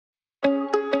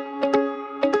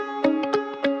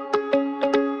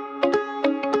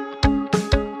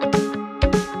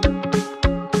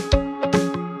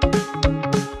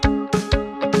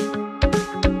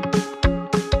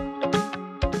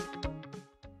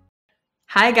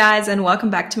Hi guys, and welcome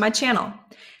back to my channel.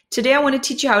 Today I want to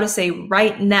teach you how to say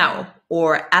right now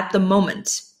or at the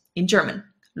moment in German.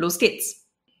 Los geht's.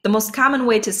 The most common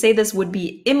way to say this would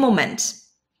be im Moment.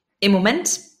 Im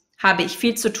Moment habe ich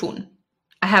viel zu tun.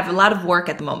 I have a lot of work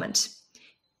at the moment.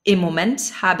 Im Moment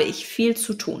habe ich viel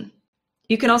zu tun.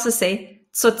 You can also say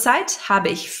zurzeit habe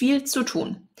ich viel zu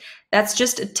tun. That's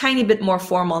just a tiny bit more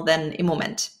formal than im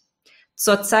Moment.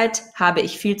 Zurzeit habe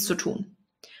ich viel zu tun.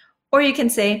 Or you can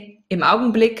say im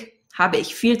Augenblick habe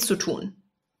ich viel zu tun.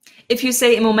 If you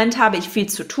say im Moment habe ich viel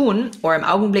zu tun, or im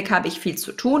Augenblick habe ich viel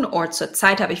zu tun, or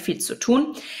zurzeit habe ich viel zu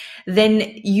tun, then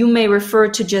you may refer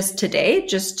to just today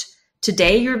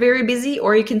you're very busy,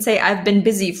 or you can say I've been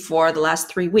busy for the last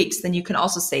 3 weeks. Then you can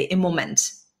also say im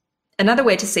Moment. Another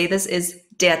way to say this is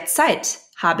derzeit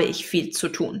habe ich viel zu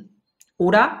tun.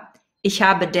 Oder ich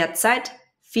habe derzeit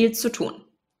viel zu tun.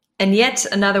 And yet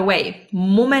another way,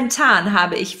 momentan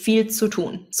habe ich viel zu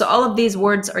tun. So all of these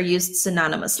words are used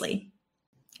synonymously.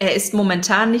 Ist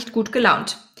momentan nicht gut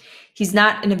gelaunt. He's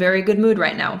not in a very good mood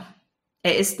right now.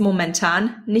 Ist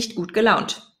momentan nicht gut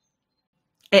gelaunt.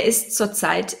 Ist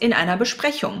zurzeit in einer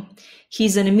Besprechung.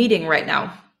 He's in a meeting right now.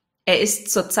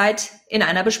 Ist zurzeit in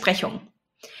einer Besprechung.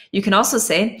 You can also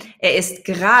say, ist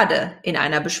gerade in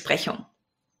einer Besprechung.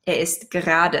 Ist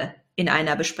gerade in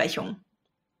einer Besprechung.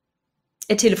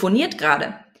 Telefoniert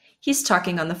gerade. He's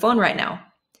talking on the phone right now.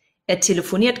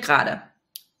 Telefoniert gerade.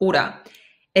 Oder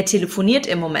telefoniert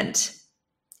im Moment.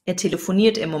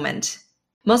 Telefoniert im Moment.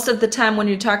 Most of the time when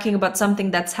you're talking about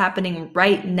something that's happening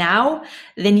right now,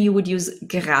 then you would use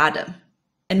gerade.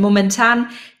 And momentan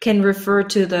can refer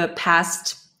to the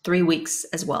past 3 weeks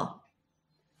as well.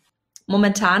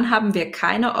 Momentan haben wir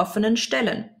keine offenen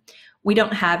Stellen. We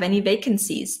don't have any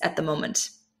vacancies at the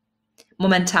moment.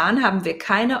 Momentan haben wir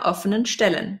keine offenen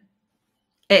Stellen.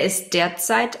 Ist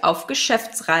derzeit auf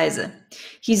Geschäftsreise.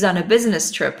 He's on a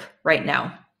business trip right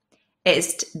now.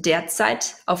 Ist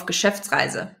derzeit auf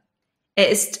Geschäftsreise.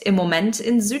 Ist im Moment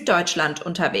in Süddeutschland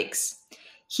unterwegs.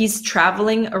 He's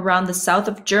traveling around the south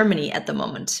of Germany at the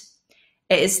moment.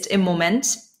 Ist im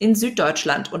Moment in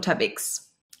Süddeutschland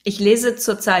unterwegs. Ich lese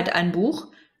zurzeit ein Buch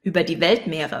über die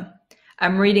Weltmeere.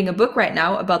 I'm reading a book right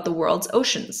now about the world's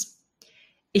oceans.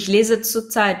 Ich lese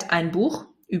zurzeit ein Buch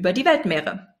über die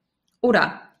Weltmeere.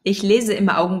 Oder ich lese im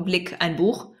Augenblick ein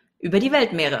Buch über die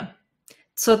Weltmeere.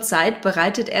 Zurzeit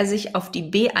bereitet er sich auf die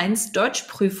B1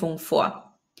 Deutschprüfung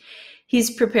vor.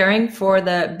 He's preparing for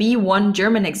the B1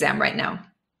 German exam right now.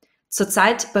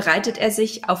 Zurzeit bereitet er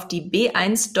sich auf die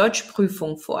B1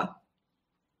 Deutschprüfung vor.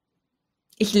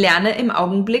 Ich lerne im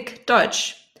Augenblick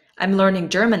Deutsch. I'm learning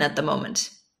German at the moment.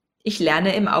 Ich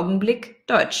lerne im Augenblick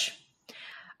Deutsch.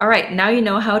 All right, now you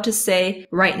know how to say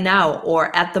right now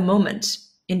or at the moment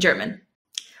in German.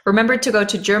 Remember to go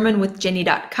to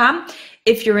germanwithjenny.com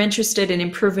if you're interested in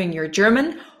improving your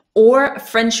German, or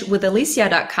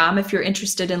frenchwithalicia.com if you're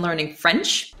interested in learning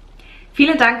French.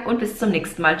 Vielen Dank und bis zum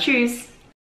nächsten Mal. Tschüss!